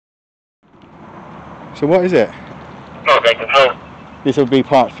So what is it? Okay, control. This will be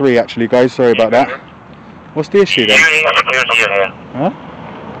part 3 actually, guys. Sorry about that. What's the issue then? Huh?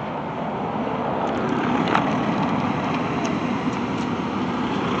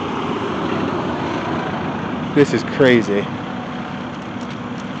 This is crazy.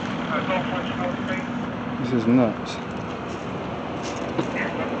 This is nuts.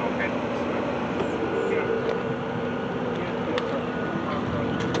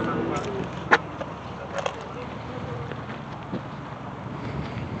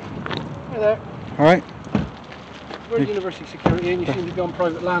 Hi there. Alright. We're university security and you seem to be on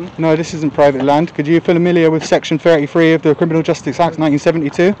private land. No, this isn't private land. Could you be familiar with Section 33 of the Criminal Justice Act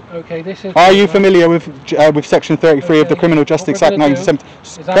 1972? Okay, this is... Are you familiar with Section 33 of the Criminal Justice Act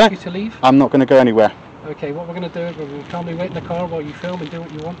 1972? Is ask you to leave? I'm not going to go anywhere. Okay, what we're going to do is we're going to calmly wait in the car while you film and do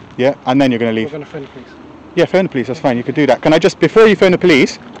what you want. Yeah, and then you're going to leave. We're going to phone the police. Yeah, phone the police, that's fine, you could do that. Can I just, before you phone the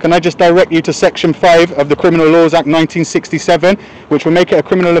police, can I just direct you to Section 5 of the Criminal Laws Act 1967, which will make it a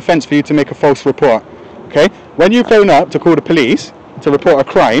criminal offence for you to make a false report. Okay? When you phone up to call the police to report a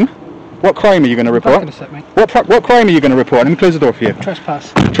crime, what crime are you going to report? Back in a sec, mate. What crime are you going to report? Let me close the door for you.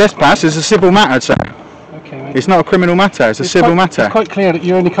 Trespass. Trespass is a civil matter, sir. Okay, mate. It's not a criminal matter, it's a civil matter. It's quite clear that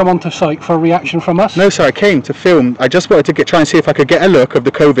you only come onto site for a reaction from us. No, sir, I came to film. I just wanted to try and see if I could get a look of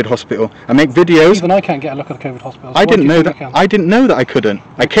the COVID hospital and make videos. Even I can't get a look at the COVID hospital. So I didn't know that. I didn't know that I couldn't.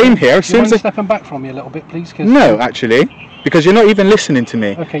 I came here as soon as. Stepping back from me a little bit, please. Cause no, actually, because you're not even listening to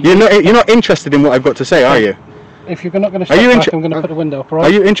me. Okay. You're not interested in what I've got to say, are you? If you're not going to step back, I'm going to put the window up. Right?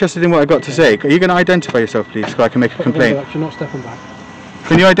 Are you interested in what I've got to say? Are you going to identify yourself, please, so I can make a complaint? You're not stepping back.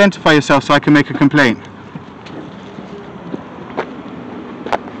 Can you identify yourself so I can make a complaint?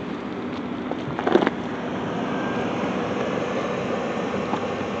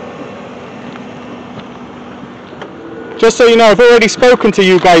 Just so you know, I've already spoken to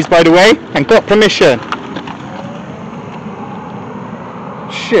you guys, by the way, and got permission.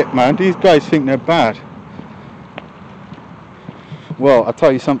 Shit, man, these guys think they're bad. Well, I'll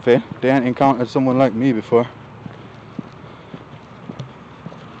tell you something, they ain't encountered someone like me before.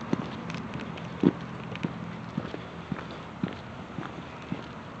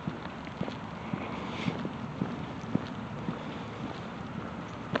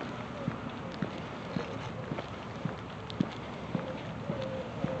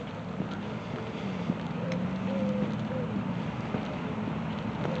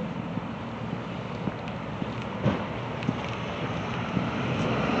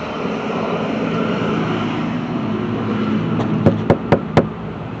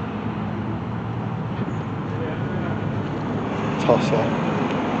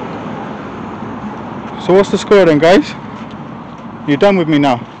 So what's the score then, guys? You done with me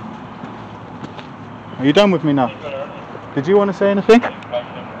now? Are you done with me now? Did you want to say anything?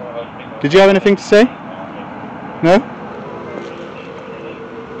 Did you have anything to say? No?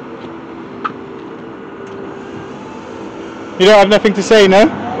 You don't have nothing to say, no?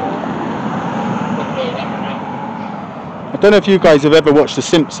 I don't know if you guys have ever watched The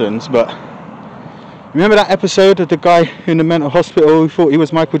Simpsons, but remember that episode of the guy in the mental hospital who thought he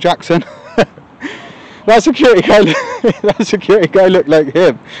was Michael Jackson? That security guy looked like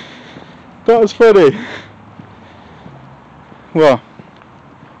him. That was funny. Well,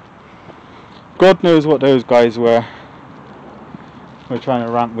 God knows what those guys were trying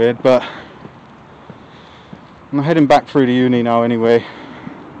to rant with, but I'm heading back through the uni now anyway.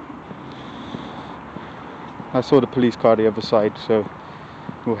 I saw the police car the other side, so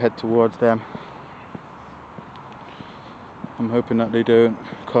we'll head towards them. I'm hoping that they don't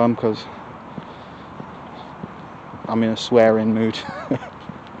come because I'm in a swearing mood.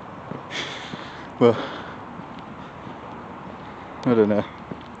 Well, I don't know.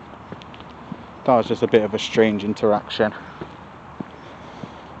 That was just a bit of a strange interaction.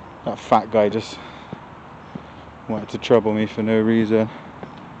 That fat guy just wanted to trouble me for no reason.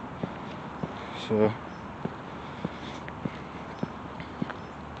 So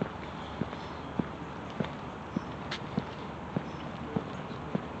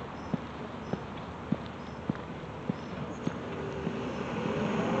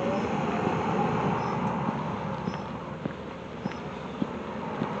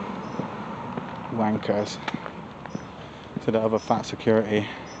wankers. So the other fat security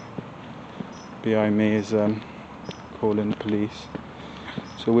behind me is calling the police.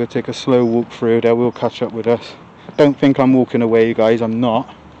 So we'll take a slow walk through. They will catch up with us. Don't think I'm walking away, you guys. I'm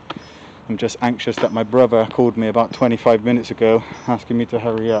not. I'm just anxious that my brother called me about 25 minutes ago asking me to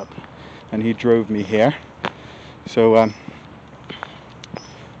hurry up, and he drove me here. So I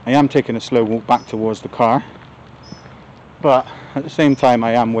am taking a slow walk back towards the car, but at the same time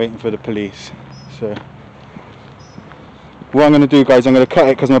I am waiting for the police. So what I'm going to do, guys, I'm going to cut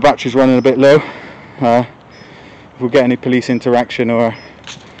it because my battery's running a bit low. If we get any police interaction or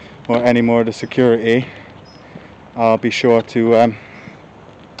any more of the security, I'll be sure to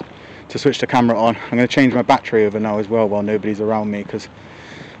switch the camera on. I'm going to change my battery over now as well while nobody's around me, because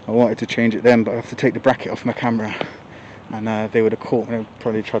I wanted to change it then, but I have to take the bracket off my camera, and they would have caught me,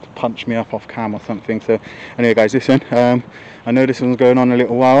 probably tried to punch me up off cam or something. So anyway, guys, listen, I know this one's going on a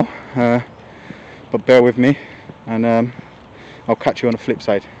little while, but bear with me, and I'll catch you on the flip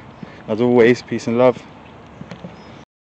side. As always, peace and love.